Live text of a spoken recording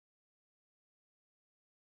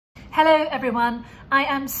Hello everyone, I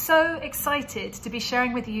am so excited to be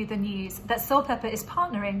sharing with you the news that Soulpepper is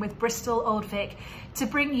partnering with Bristol Old Vic to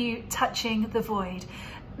bring you Touching the Void.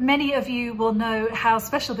 Many of you will know how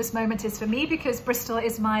special this moment is for me because Bristol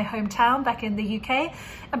is my hometown back in the UK,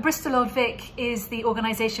 and Bristol Old Vic is the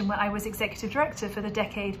organisation where I was executive director for the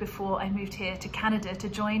decade before I moved here to Canada to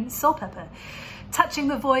join Soulpepper. Touching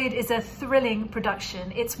the Void is a thrilling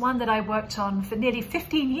production. It's one that I worked on for nearly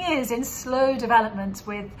 15 years in slow development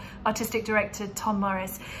with artistic director Tom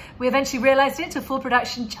Morris. We eventually realised it to full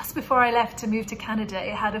production just before I left to move to Canada.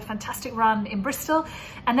 It had a fantastic run in Bristol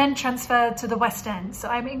and then transferred to the West End, so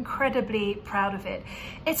I'm incredibly proud of it.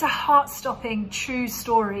 It's a heart-stopping true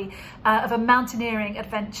story of a mountaineering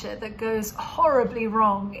adventure that goes horribly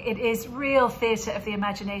wrong. It is real theatre of the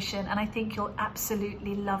imagination and I think you'll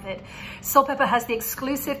absolutely love it. Soulpepper has the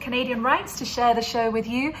exclusive Canadian rights to share the show with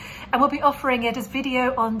you, and we'll be offering it as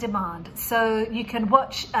video on demand, so you can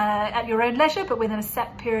watch at your own leisure but within a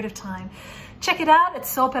set period of time. Check it out at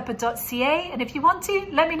soulpepper.ca, and if you want to,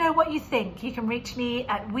 let me know what you think. You can reach me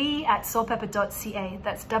at we@soulpepper.ca.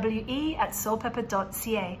 That's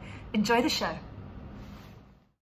we@soulpepper.ca. Enjoy the show.